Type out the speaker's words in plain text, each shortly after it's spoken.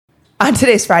On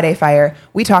today's Friday Fire,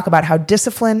 we talk about how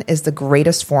discipline is the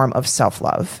greatest form of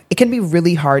self-love. It can be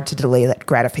really hard to delay that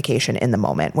gratification in the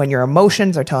moment when your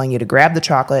emotions are telling you to grab the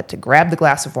chocolate, to grab the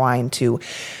glass of wine, to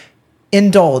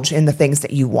indulge in the things that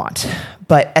you want.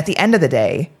 But at the end of the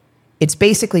day, it's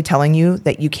basically telling you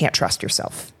that you can't trust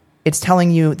yourself. It's telling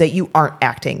you that you aren't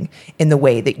acting in the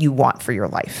way that you want for your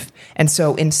life. And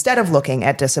so instead of looking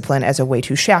at discipline as a way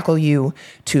to shackle you,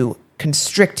 to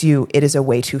constrict you, it is a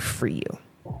way to free you.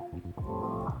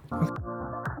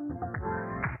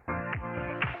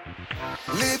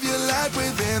 Live your life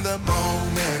within the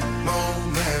moment,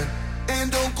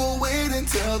 and don't go wait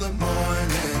until the morning.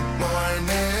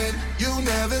 You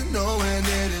never know when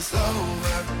it is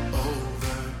over.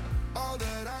 All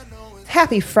that I know is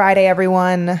Happy Friday,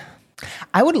 everyone.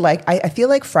 I feel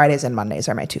like Fridays and Mondays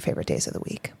are my two favorite days of the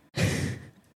week.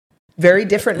 Very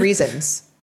different reasons.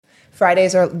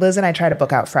 Fridays are, Liz and I try to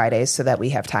book out Fridays so that we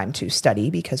have time to study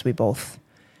because we both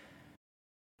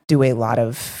do a lot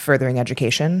of furthering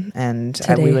education and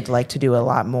we would like to do a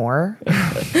lot more.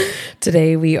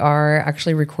 Today we are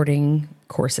actually recording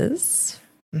courses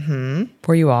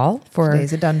for you all for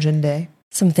Today's a dungeon day.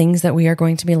 some things that we are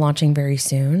going to be launching very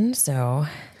soon. So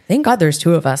thank God there's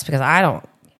two of us because I don't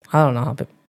know. But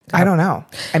I don't know.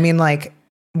 I mean, like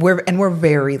we're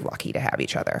very lucky to have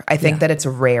each other. I think that it's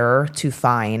rare to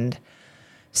find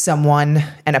someone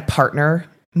and a partner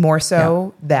more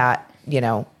so that, you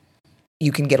know,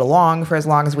 you can get along for as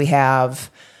long as we have,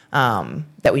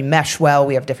 that we mesh well.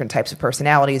 We have different types of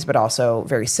personalities, but also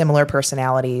very similar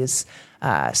personalities.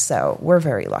 So we're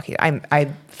very lucky.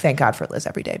 I thank God for Liz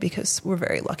every day because we're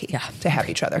very lucky to have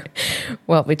each other.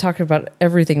 Well, we talk about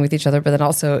everything with each other, but then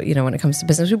also, you know, when it comes to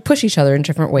business, we push each other in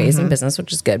different ways in business,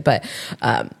 which is good. But,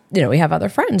 you know, we have other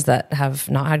friends that have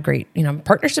not had great, you know,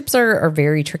 partnerships are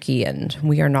very tricky and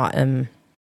we are not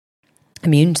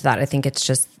immune to that. I think it's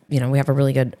just, you know, we have a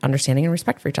really good understanding and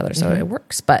respect for each other. So it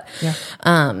works. But,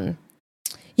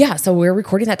 so we're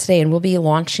recording that today and we'll be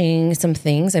launching some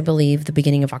things, I believe, the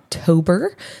beginning of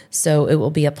October. So it will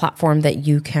be a platform that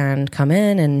you can come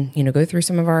in and, you know, go through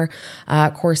some of our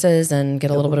courses and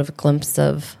get a little bit of a glimpse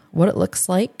of what it looks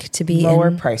like to be lower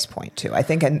price point too. I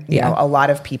think, and you know, a lot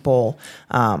of people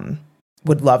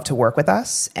would love to work with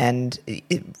us, and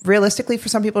realistically, for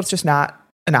some people, it's just not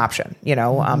an option, you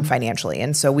know, financially.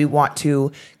 And so we want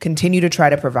to continue to try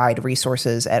to provide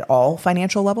resources at all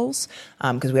financial levels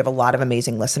because we have a lot of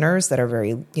amazing listeners that are very,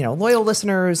 you know, loyal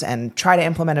listeners and try to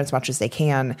implement as much as they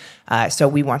can. So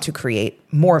we want to create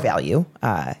more value.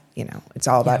 You know, it's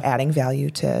all about adding value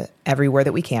to everywhere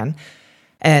that we can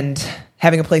and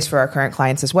having a place for our current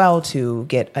clients as well to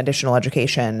get additional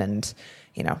education. And,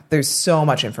 you know, there's so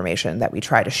much information that we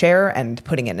try to share and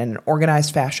putting it in an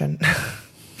organized fashion.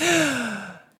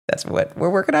 That's what we're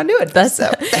working on doing. That's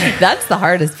the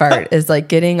hardest part is like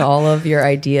getting all of your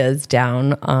ideas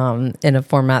down in a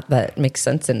format that makes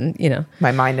sense. And, you know,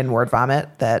 my mind in word vomit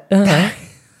that.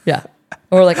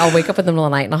 Or like I'll wake up in the middle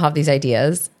of the night and I'll have these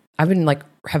ideas. I've been like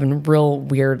having real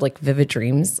weird, like vivid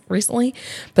dreams recently,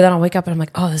 but then I'll wake up and I'm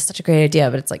like, oh, this is such a great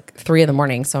idea. But it's like 3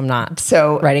 a.m. So I'm not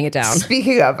writing it down.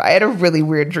 Speaking of, I had a really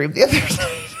weird dream the other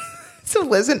night. So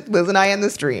Liz and I in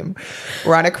this dream,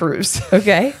 we're on a cruise.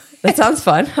 Okay. That sounds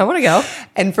fun. I want to go.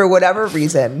 And for whatever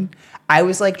reason, I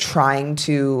was like trying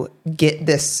to get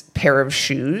this pair of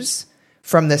shoes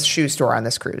from this shoe store on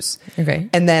this cruise. Okay.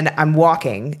 And then I'm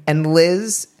walking and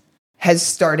Liz has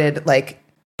started like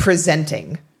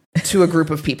presenting to a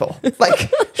group of people.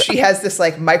 Like she has this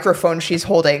like microphone she's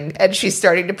holding and she's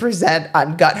starting to present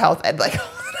on gut health. And like,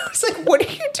 I was like, what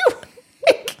are you doing?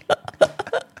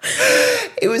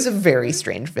 It was a very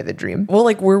strange, vivid dream. Well,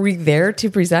 like, were we there to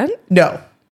present? No.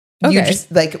 Okay. You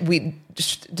just we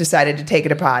just decided to take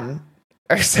it upon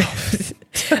ourselves.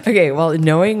 Okay, well,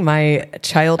 knowing my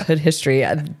childhood history,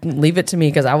 leave it to me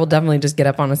because I will definitely just get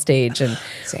up on a stage and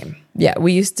same. Yeah,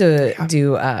 we used to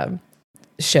do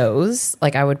shows.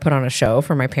 Like I would put on a show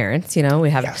for my parents. You know, we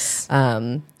have.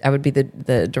 I would be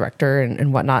the director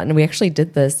and whatnot. And we actually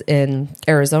did this in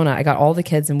Arizona. I got all the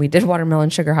kids and we did Watermelon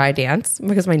Sugar High Dance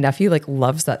because my nephew like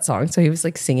loves that song. So he was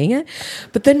like singing it.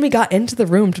 But then we got into the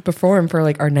room to perform for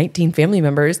like our 19 family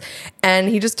members and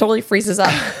he just totally freezes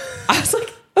up. I was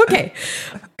like, okay,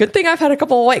 good thing I've had a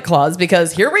couple of White Claws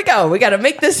because here we go. We got to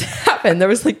make this happen. There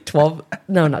was like 12,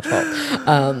 no, not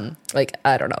 12. Like,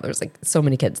 I don't know. There was like so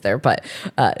many kids there, but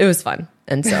it was fun.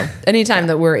 And so anytime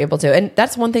that we're able to, and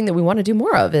that's one thing that we want to do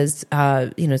more of is,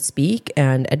 you know, speak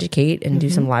and educate and do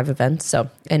some live events. So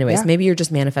anyways, maybe you're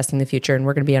just manifesting the future and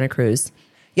we're going to be on a cruise.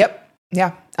 Yep.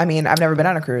 Yeah. I mean, I've never been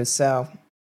on a cruise, so.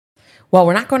 Well,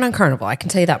 we're not going on Carnival. I can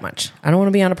tell you that much. I don't want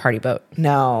to be on a party boat.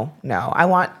 No.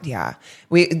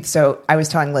 So I was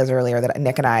telling Liz earlier that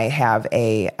Nick and I have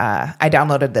I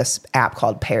downloaded this app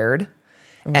called Paired.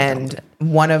 And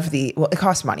it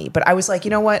costs money, but I was like, you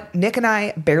know what? Nick and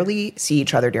I barely see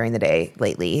each other during the day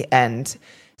lately. And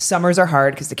summers are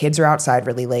hard because the kids are outside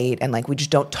really late and like, we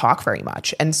just don't talk very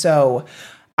much. And so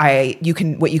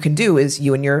what you can do is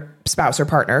you and your spouse or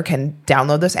partner can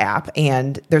download this app,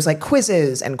 and there's like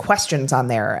quizzes and questions on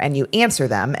there, and you answer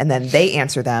them, and then they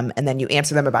answer them, and then you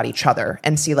answer them about each other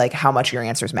and see like how much your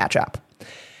answers match up.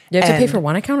 You have to pay for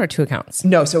one account or two accounts?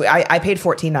 No, so I paid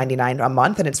 $14.99 a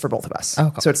month, and it's for both of us. Oh,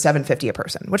 cool. So it's $7.50 a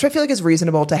person, which I feel like is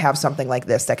reasonable to have something like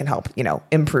this that can help,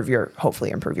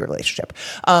 hopefully improve your relationship.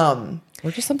 Or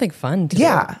just something fun to do.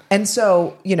 And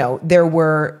so,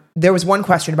 there was one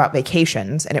question about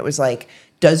vacations, and it was like,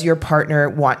 does your partner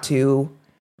want to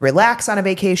relax on a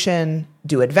vacation,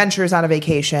 do adventures on a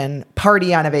vacation,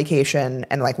 party on a vacation,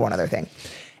 and like one other thing.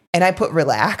 And I put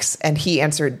relax, and he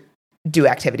answered do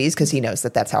activities because he knows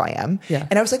that that's how I am. Yeah.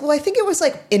 And I was like, well, I think it was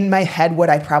like in my head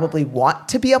what I probably want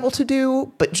to be able to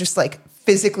do, but just like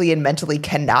physically and mentally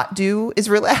cannot do is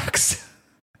relax.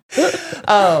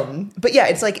 But yeah,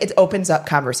 it's like it opens up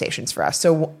conversations for us.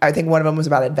 So I think one of them was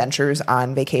about adventures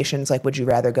on vacations. Like, would you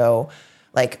rather go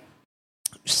like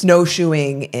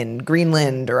snowshoeing in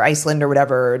Greenland or Iceland or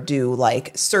whatever, do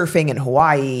like surfing in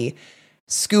Hawaii,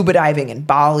 scuba diving in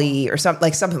Bali or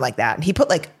something like that. And he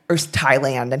put or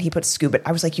Thailand, and he put scuba.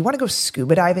 I was like, you want to go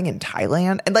scuba diving in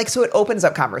Thailand? And like, so it opens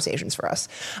up conversations for us.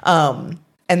 And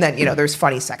then, there's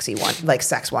funny, sexy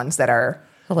sex ones that are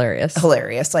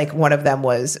hilarious. Like one of them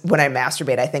was when I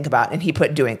masturbate, I think about, and he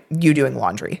put doing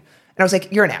laundry. And I was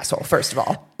like, you're an asshole, first of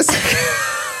all.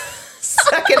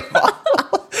 Second of all.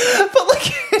 But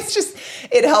like, it's just,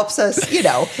 it helps us, it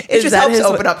just helps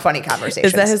open up funny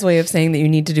conversations. Is that his way of saying that you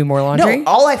need to do more laundry? No,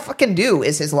 all I fucking do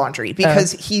is his laundry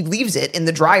because he leaves it in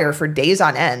the dryer for days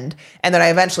on end. And then I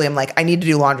eventually am like, I need to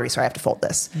do laundry, so I have to fold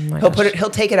this. He'll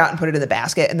take it out and put it in the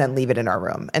basket and then leave it in our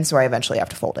room. And so I eventually have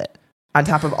to fold it on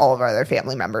top of all of our other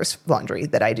family members' laundry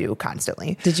that I do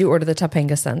constantly. Did you order the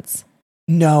Topanga scents?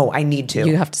 No, I need to.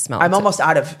 You have to smell. I'm almost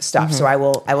out of stuff, so I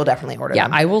will definitely order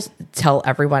them. Yeah, I will tell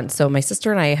everyone. So my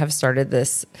sister and I have started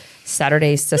this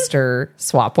Saturday sister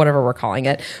swap, whatever we're calling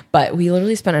it. But we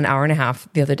literally spent an hour and a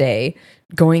half the other day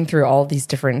going through all these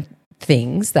different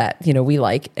things that we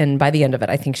like, and by the end of it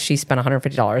I think she spent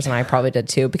 $150 and I probably did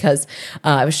too, because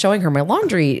I was showing her my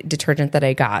laundry detergent that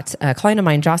I got. A client of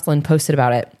mine, Jocelyn, posted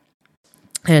about it,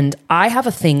 and I have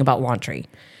a thing about laundry.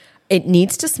 It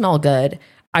needs to smell good.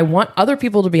 I want other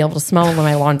people to be able to smell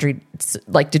my laundry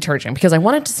like detergent because I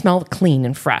want it to smell clean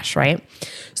and fresh, right?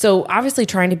 So obviously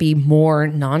trying to be more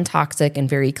non-toxic and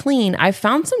very clean. I've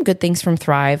found some good things from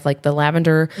Thrive, like the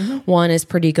lavender one is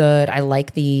pretty good. I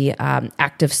like the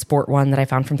Active Sport one that I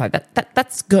found from Thrive.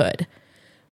 That's good,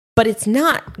 but it's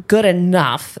not good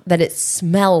enough that it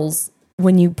smells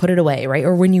when you put it away, right?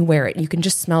 Or when you wear it, you can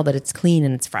just smell that it's clean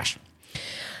and it's fresh.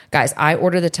 Guys, I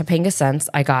ordered the Topanga scents.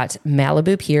 I got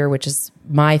Malibu Pier, which is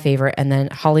my favorite, and then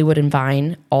Hollywood and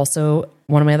Vine, also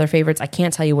one of my other favorites. I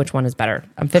can't tell you which one is better.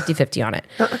 I'm 50-50 on it.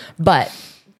 But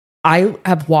I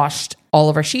have washed all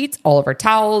of our sheets, all of our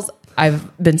towels.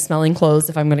 I've been smelling clothes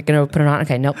if I'm going to put it on.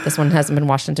 Okay, nope, this one hasn't been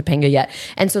washed in Topanga yet.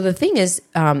 And so the thing is,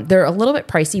 they're a little bit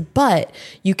pricey, but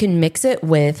you can mix it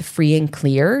with Free and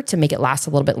Clear to make it last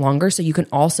a little bit longer. So you can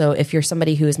also, if you're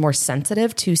somebody who is more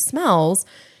sensitive to smells,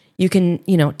 you can,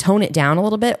 tone it down a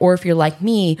little bit. Or if you're like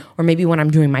me, or maybe when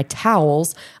I'm doing my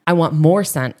towels, I want more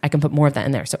scent, I can put more of that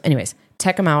in there. So anyways,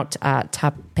 check them out.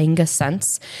 Topanga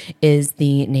Scents is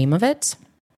the name of it.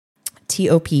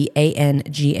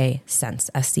 Topanga Scents,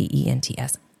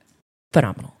 SCENTS.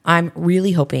 Phenomenal. I'm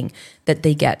really hoping that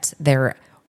they get their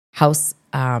house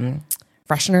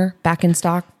freshener back in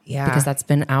stock. Yeah. Because that's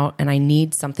been out, and I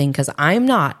need something because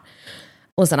I'm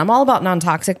all about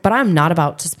non-toxic, but I'm not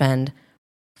about to spend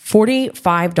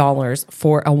 $45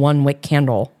 for a 1-wick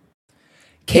candle.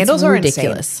 Candles are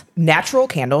ridiculous. Insane. Natural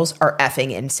candles are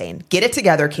effing insane. Get it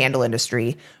together, candle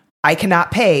industry. I cannot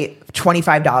pay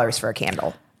 $25 for a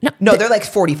candle. No, they're like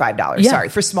 $45. Yeah. Sorry,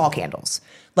 for small candles.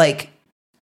 Like,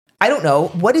 I don't know.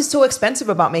 What is so expensive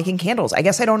about making candles? I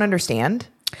guess I don't understand.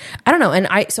 I don't know. And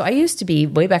I used to be,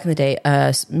 way back in the day,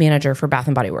 a manager for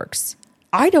Bath & Body Works.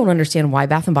 I don't understand why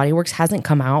Bath & Body Works hasn't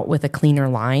come out with a cleaner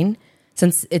line,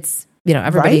 since it's,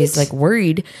 everybody's like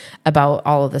worried about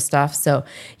all of this stuff. So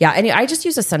yeah, and I just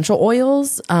use essential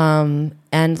oils. And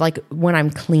like when I'm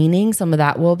cleaning, some of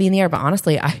that will be in the air. But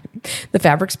honestly, the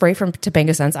fabric spray from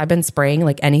Topanga Scents, I've been spraying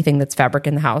like anything that's fabric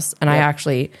in the house. And I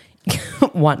actually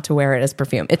want to wear it as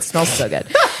perfume. It smells so good.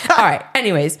 All right.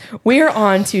 Anyways, we are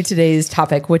on to today's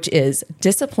topic, which is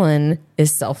discipline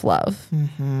is self-love.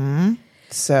 Mm-hmm.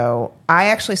 So I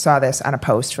actually saw this on a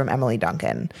post from Emily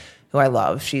Duncan, who I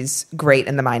love. She's great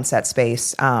in the mindset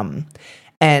space.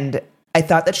 And I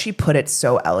thought that she put it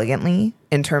so elegantly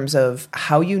in terms of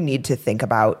how you need to think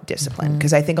about discipline.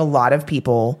 Because I think a lot of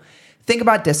people think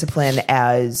about discipline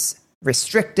as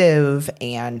restrictive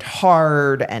and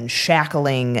hard and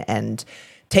shackling and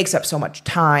takes up so much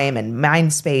time and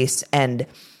mind space. And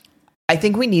I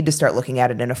think we need to start looking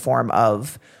at it in a form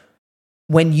of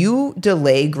when you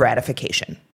delay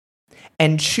gratification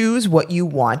and choose what you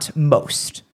want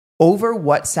most over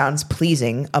what sounds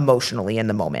pleasing emotionally in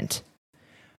the moment,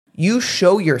 you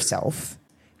show yourself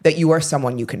that you are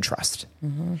someone you can trust.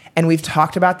 Mm-hmm. And we've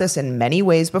talked about this in many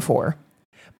ways before,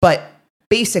 but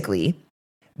basically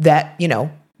that,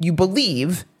 you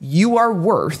believe you are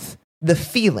worth the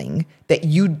feeling that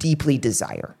you deeply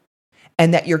desire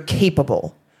and that you're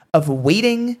capable of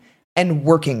waiting and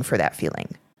working for that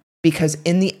feeling. Because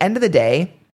in the end of the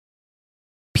day,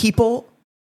 people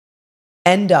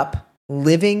end up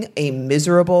living a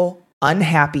miserable,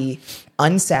 unhappy,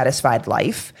 unsatisfied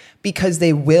life because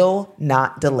they will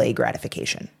not delay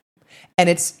gratification. And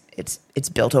it's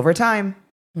built over time.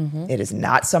 Mm-hmm. It is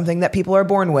not something that people are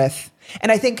born with.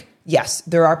 And I think, yes,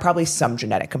 there are probably some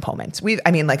genetic components.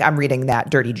 I'm reading that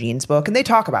Dirty Genes book, and they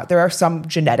talk about there are some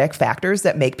genetic factors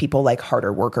that make people like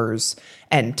harder workers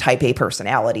and type A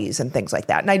personalities and things like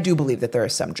that. And I do believe that there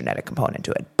is some genetic component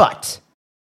to it. But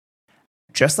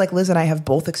just like Liz and I have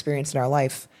both experienced in our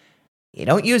life, you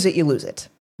don't use it, you lose it.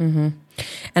 Mm-hmm.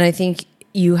 And I think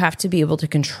you have to be able to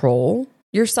control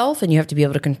yourself, and you have to be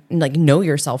able to know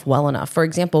yourself well enough. For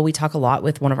example, we talk a lot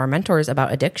with one of our mentors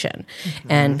about addiction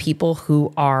and people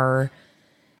who are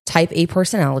type A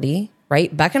personality,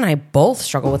 right? Beck and I both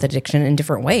struggle with addiction in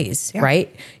different ways,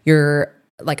 right? You're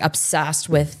like obsessed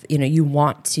with, you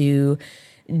want to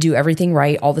do everything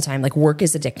right all the time. Like work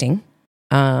is addicting.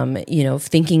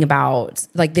 Thinking about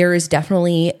there is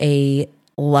definitely a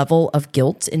level of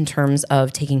guilt in terms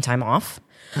of taking time off.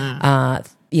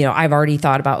 I've already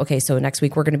thought about, okay, so next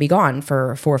week we're going to be gone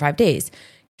for 4 or 5 days.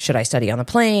 Should I study on the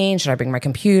plane? Should I bring my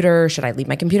computer? Should I leave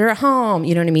my computer at home?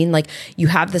 You know what I mean? Like you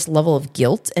have this level of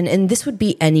guilt, and this would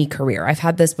be any career. I've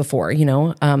had this before,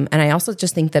 and I also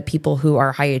just think that people who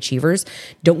are high achievers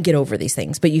don't get over these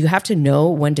things, but you have to know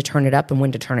when to turn it up and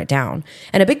when to turn it down.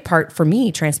 And a big part for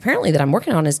me, transparently, that I'm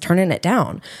working on is turning it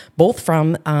down, both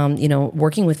from,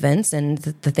 working with Vince and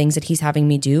the things that he's having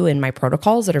me do in my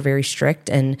protocols that are very strict.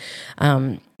 And,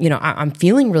 I'm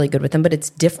feeling really good with them, but it's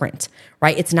different,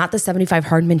 right? It's not the 75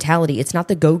 hard mentality. It's not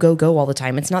the go, go, go all the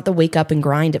time. It's not the wake up and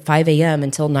grind at 5 a.m.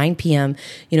 until 9 p.m.,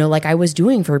 like I was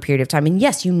doing for a period of time. And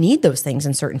yes, you need those things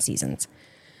in certain seasons.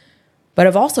 But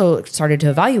I've also started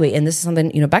to evaluate, and this is something,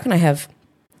 Beck and I have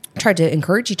tried to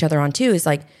encourage each other on too, is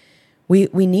like, we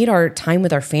need our time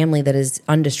with our family that is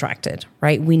undistracted,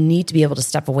 right? We need to be able to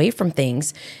step away from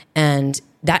things, and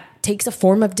that takes a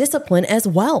form of discipline as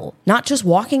well, not just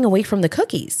walking away from the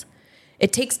cookies.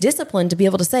 It takes discipline to be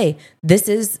able to say,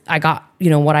 I got,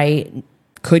 what I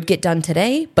could get done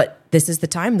today, but this is the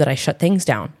time that I shut things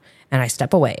down and I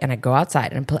step away and I go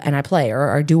outside and I play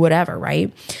or do whatever,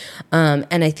 right?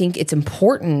 And I think it's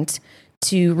important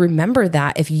to remember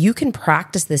that if you can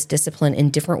practice this discipline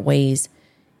in different ways,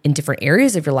 in different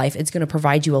areas of your life, it's going to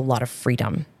provide you a lot of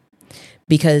freedom,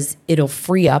 because it'll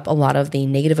free up a lot of the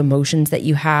negative emotions that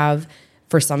you have.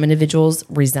 For some individuals,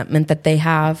 resentment that they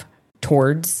have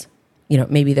towards,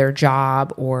 maybe their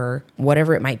job or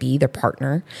whatever it might be, their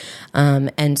partner.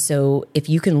 And so if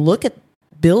you can look at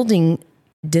building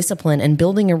discipline and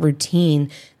building a routine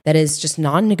that is just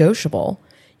non-negotiable,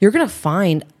 you're going to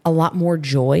find a lot more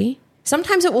joy.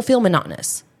 Sometimes it will feel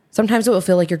monotonous. Sometimes it will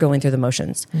feel like you're going through the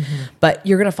motions, but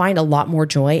you're going to find a lot more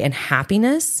joy and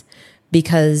happiness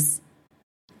because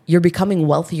you're becoming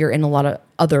wealthier in a lot of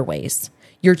other ways.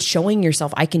 You're showing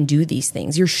yourself, I can do these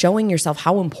things. You're showing yourself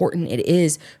how important it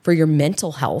is for your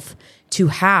mental health to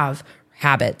have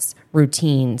habits,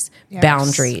 routines,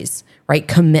 boundaries, right?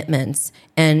 Commitments.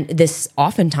 And this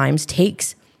oftentimes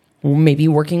takes maybe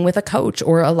working with a coach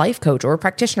or a life coach or a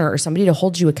practitioner or somebody to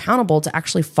hold you accountable to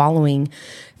actually following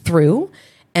through.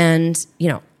 And,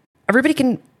 everybody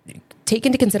can take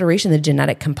into consideration the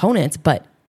genetic components, but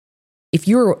if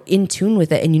you're in tune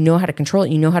with it and you know how to control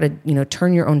it, you know how to,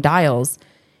 turn your own dials,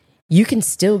 you can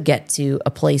still get to a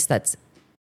place that's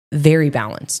very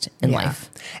balanced in life.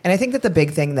 And I think that the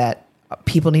big thing that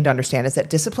people need to understand is that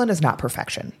discipline is not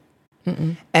perfection.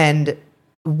 And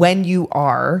when you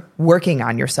are working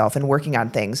on yourself and working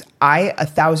on things, I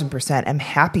 1,000% am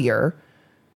happier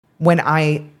when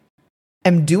I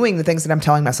am doing the things that I'm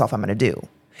telling myself I'm going to do.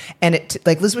 And it,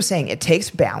 like Liz was saying, it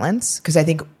takes balance, because I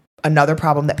think another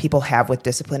problem that people have with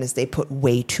discipline is they put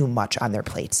way too much on their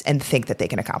plates and think that they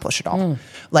can accomplish it all.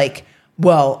 Like,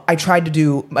 well, I tried to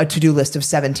do a to-do list of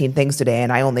 17 things today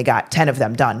and I only got 10 of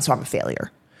them done, so I'm a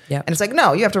failure. Yep. And it's like,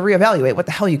 no, you have to reevaluate what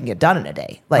the hell you can get done in a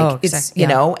day. Like it's, you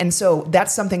know, and so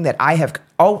that's something that I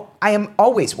am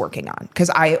always working on, because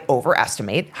I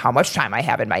overestimate how much time I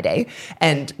have in my day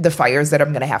and the fires that I'm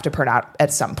going to have to burn out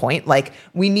at some point. Like,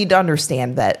 we need to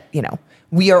understand that, you know,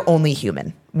 we are only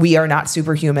human. We are not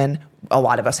superhuman. A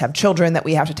lot of us have children that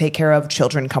we have to take care of.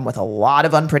 Children come with a lot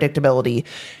of unpredictability.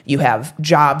 You have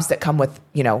jobs that come with,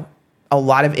 you know, a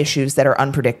lot of issues that are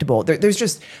unpredictable.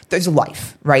 There's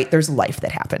life, right? There's life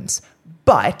that happens.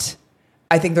 But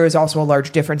I think there is also a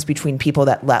large difference between people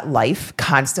that let life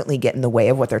constantly get in the way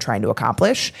of what they're trying to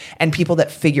accomplish and people that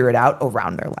figure it out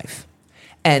around their life.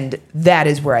 And that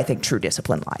is where I think true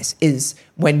discipline lies, is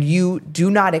when you do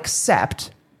not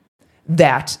accept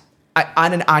that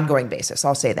on an ongoing basis.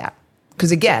 I'll say that.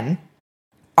 Because again,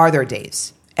 are there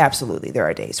days? Absolutely, there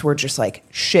are days where just like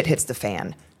shit hits the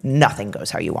fan. Nothing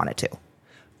goes how you want it to.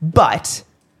 But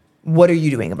what are you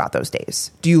doing about those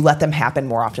days? Do you let them happen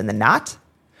more often than not?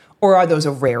 Or are those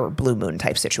a rare blue moon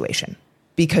type situation?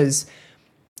 Because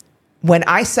when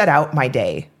I set out my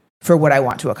day for what I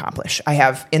want to accomplish, I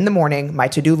have in the morning my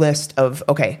to-do list of,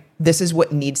 okay, this is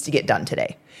what needs to get done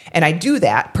today. And I do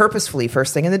that purposefully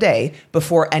first thing in the day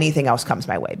before anything else comes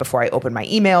my way, before I open my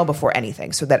email, before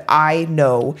anything, so that I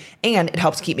know, and it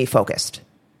helps keep me focused.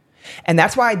 And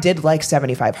that's why I did like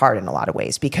 75 Hard in a lot of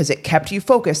ways, because it kept you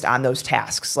focused on those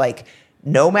tasks. Like,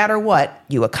 no matter what,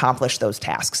 you accomplish those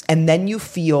tasks. And then you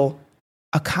feel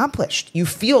accomplished. You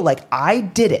feel like, I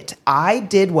did it. I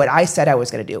did what I said I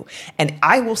was going to do. And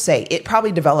I will say it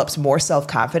probably develops more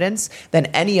self-confidence than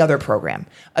any other program.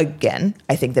 Again,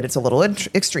 I think that it's a little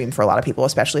extreme for a lot of people,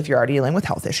 especially if you're already dealing with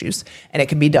health issues. And it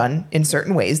can be done in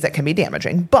certain ways that can be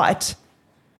damaging. But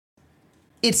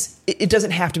it doesn't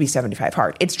have to be 75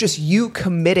 Hard. It's just you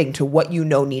committing to what you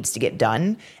know needs to get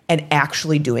done and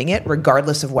actually doing it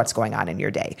regardless of what's going on in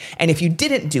your day. And if you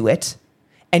didn't do it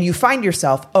and you find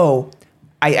yourself,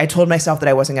 I told myself that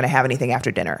I wasn't going to have anything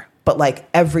after dinner, but like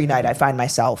every night I find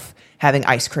myself having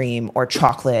ice cream or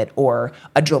chocolate or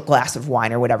a glass of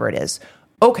wine or whatever it is.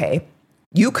 Okay,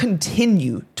 you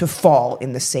continue to fall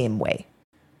in the same way.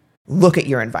 Look at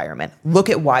your environment. Look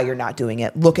at why you're not doing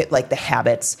it. Look at like the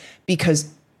habits,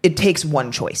 because it takes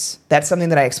one choice. That's something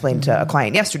that I explained to a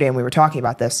client yesterday, and we were talking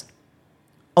about this.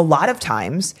 A lot of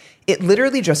times, it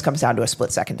literally just comes down to a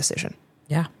split-second decision.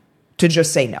 Yeah. To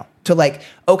just say no. To like,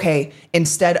 okay,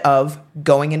 instead of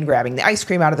going and grabbing the ice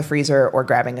cream out of the freezer or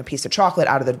grabbing a piece of chocolate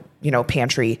out of the, you know,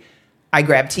 pantry, I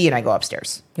grab tea and I go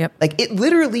upstairs. Yep. Like, it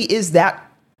literally is that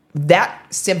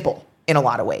simple in a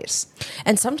lot of ways.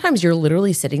 And sometimes you're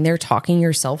literally sitting there talking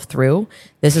yourself through,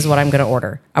 this is what I'm going to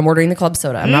order. I'm ordering the club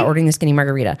soda. I'm not ordering the skinny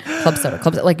margarita. Club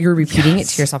soda. Like, you're repeating it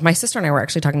to yourself. My sister and I were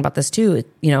actually talking about this too.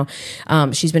 You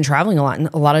know, she's been traveling a lot and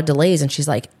a lot of delays. And she's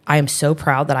like, I am so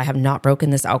proud that I have not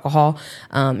broken this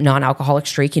non-alcoholic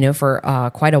streak, you know,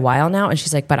 for quite a while now. And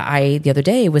she's like, but I, the other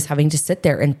day, was having to sit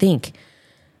there and think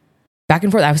back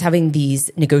and forth. I was having these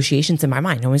negotiations in my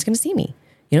mind. No one's going to see me.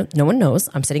 You know, no one knows.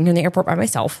 I'm sitting here in the airport by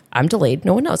myself. I'm delayed.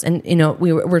 No one knows. And, you know,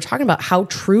 we're talking about how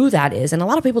true that is. And a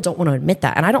lot of people don't want to admit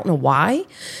that. And I don't know why,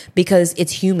 because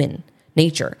it's human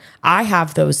nature. I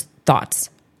have those thoughts.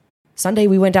 Sunday,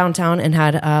 we went downtown and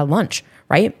had lunch,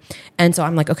 right? And so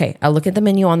I'm like, okay, I look at the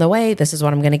menu on the way. This is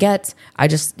what I'm going to get. I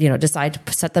just, you know, decide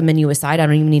to set the menu aside. I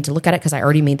don't even need to look at it because I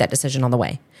already made that decision on the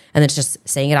way. And then it's just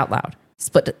saying it out loud.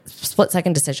 Split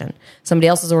second decision. Somebody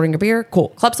else is ordering a beer. Cool.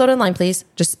 Club soda and lime, please.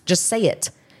 Just say it.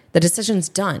 The decision's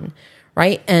done,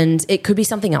 right? And it could be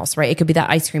something else, right? It could be that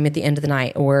ice cream at the end of the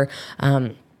night, or, you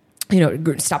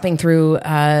know, stopping through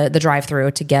the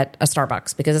drive-through to get a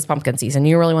Starbucks because it's pumpkin season.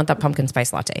 You really want that pumpkin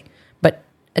spice latte. But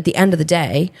at the end of the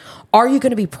day, are you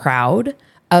going to be proud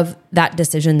of that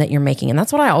decision that you're making? And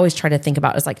that's what I always try to think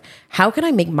about, is like, how can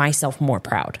I make myself more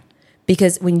proud?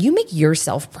 Because when you make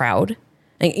yourself proud,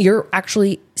 like, you're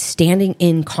actually standing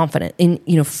in confident, in,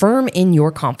 you know, firm in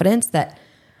your confidence that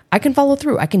I can follow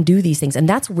through. I can do these things. And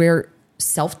that's where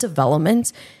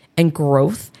self-development and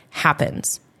growth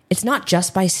happens. It's not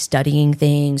just by studying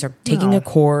things or taking a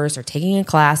course or taking a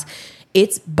class.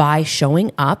 It's by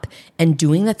showing up and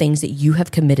doing the things that you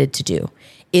have committed to do.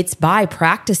 It's by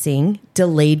practicing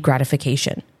delayed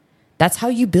gratification. That's how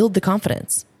you build the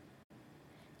confidence.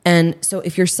 And so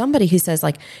if you're somebody who says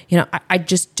like, you know, I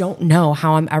just don't know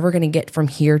how I'm ever going to get from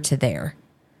here to there,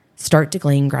 start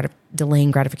delaying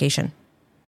gratification.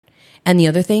 And the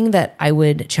other thing that I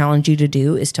would challenge you to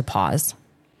do is to pause,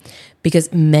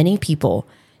 because many people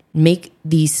make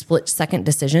these split-second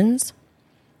decisions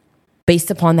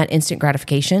based upon that instant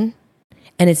gratification,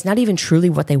 and it's not even truly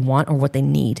what they want or what they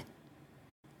need.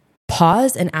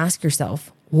 Pause and ask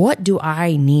yourself, what do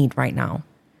I need right now?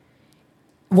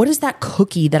 What is that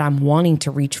cookie that I'm wanting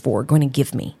to reach for going to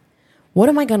give me? What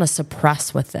am I going to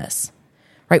suppress with this?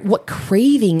 Right? What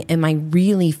craving am I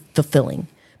really fulfilling?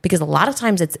 Because a lot of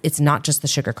times it's not just the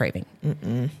sugar craving.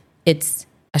 It's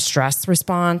a stress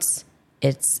response.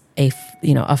 It's a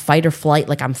fight or flight,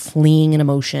 like I'm fleeing an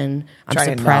emotion,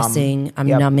 I'm suppressing, I'm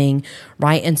numbing,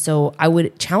 right? And so I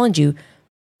would challenge you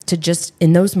to just,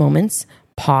 in those moments,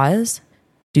 pause,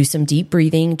 do some deep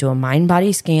breathing, do a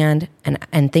mind-body scan,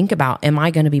 and think about, am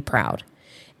I going to be proud?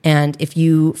 And if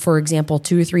you, for example,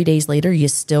 2 or 3 days later, you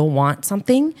still want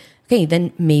something, okay,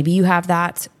 then maybe you have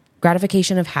that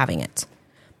gratification of having it,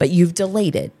 but you've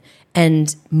delayed it.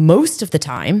 And most of the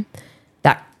time,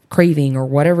 that craving or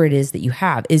whatever it is that you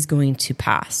have is going to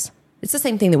pass. It's the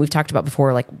same thing that we've talked about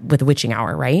before, like with the witching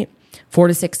hour, right? 4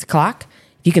 to 6 o'clock.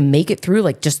 If you can make it through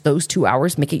like just those 2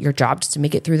 hours, make it your job just to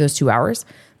make it through those 2 hours.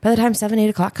 By the time 7, 8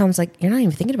 o'clock comes, like you're not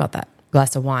even thinking about that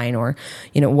glass of wine or,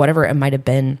 whatever it might have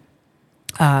been,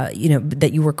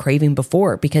 that you were craving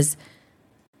before, because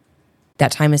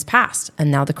that time has passed and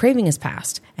now the craving has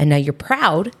passed. And now you're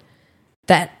proud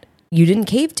that you didn't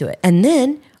cave to it. And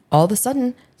then all of a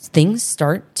sudden things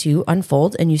start to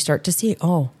unfold and you start to see,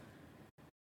 oh,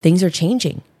 things are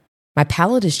changing. My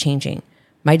palate is changing.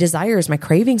 My desires, my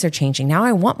cravings are changing. Now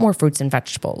I want more fruits and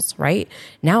vegetables, right?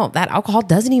 Now that alcohol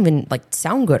doesn't even like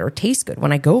sound good or taste good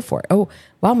when I go for it. Oh,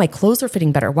 wow, my clothes are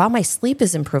fitting better. Wow, my sleep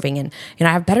is improving and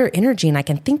I have better energy and I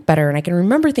can think better and I can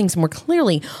remember things more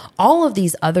clearly. All of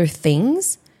these other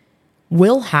things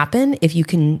will happen if you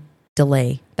can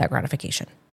delay that gratification.